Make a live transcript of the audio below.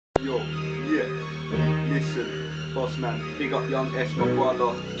Yo, yeah, listen, boss man, big up young S, my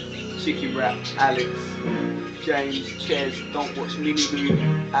brother, Chicken Rap, Alex, James, Ches, don't watch Mini Lou,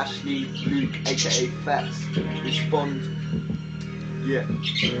 Ashley, Luke, aka Fats, Respond, yeah,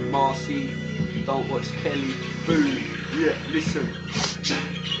 Marcy, don't watch Kelly, Boo, yeah, listen.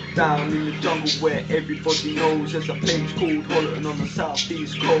 Down in the jungle where everybody knows there's a place called Hollerton on the south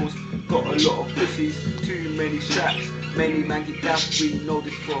east coast. Got a lot of pussies, too many straps. Many man get gassed, we know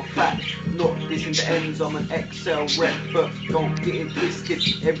this for a fact. Not dissing the ends, I'm an XL rep, but don't get it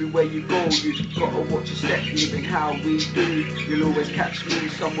twisted. Everywhere you go, you gotta watch your step, living how we do. You'll always catch me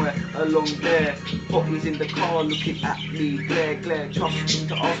somewhere along there. Potties in the car looking at me, glare, glare. Trust them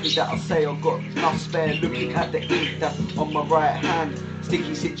to ask me that I say I've got enough spare. Looking at the ink that's on my right hand.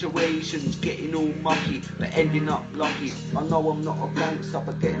 Sticky situations, getting all mucky, but ending up lucky. I know I'm not a gangster,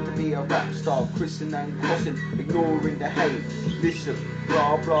 but getting to be a rap star. Christening and crossing, ignoring the hate. Listen,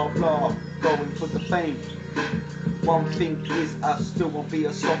 blah blah blah, going for the fame. One thing is, I still won't be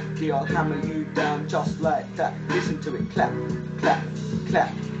a softie. I'll hammer you down just like that. Listen to it, clap, clap,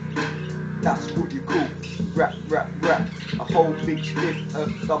 clap. That's what you call rap, rap, rap. A whole big spliff,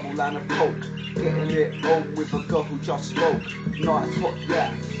 a double line of coke. Getting it on with a girl who just spoke. Nice hot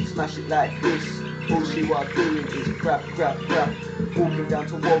yeah, smash it like this. All she was doing is grab, grab, grab. Walking down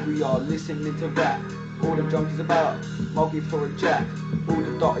to Warrior, listening to rap. All the junkies about, mugging for a jack. All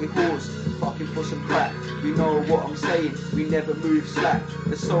the dirty whores, fucking for some crack. You know what I'm saying, we never move slack.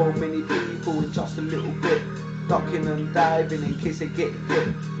 There's so many people in just a little bit. Ducking and diving in case they get hit.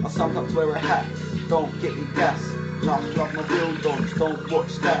 I sometimes wear a hat, don't get me gas. Enough love my real dogs, don't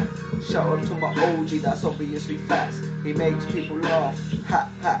watch that. Shout out to my OG, that's obviously facts. He makes people laugh, ha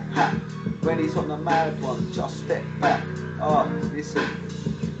ha ha. When he's on the mad one, just step back. Listen.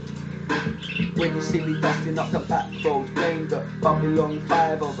 When you see me dusting up the back roads, blame the Babylon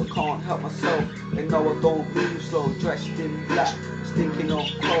 5-0s, I can't help myself. They know I don't move slow, dressed in black, stinking of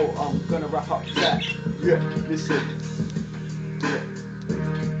coal, I'm gonna wrap up that. Yeah, listen.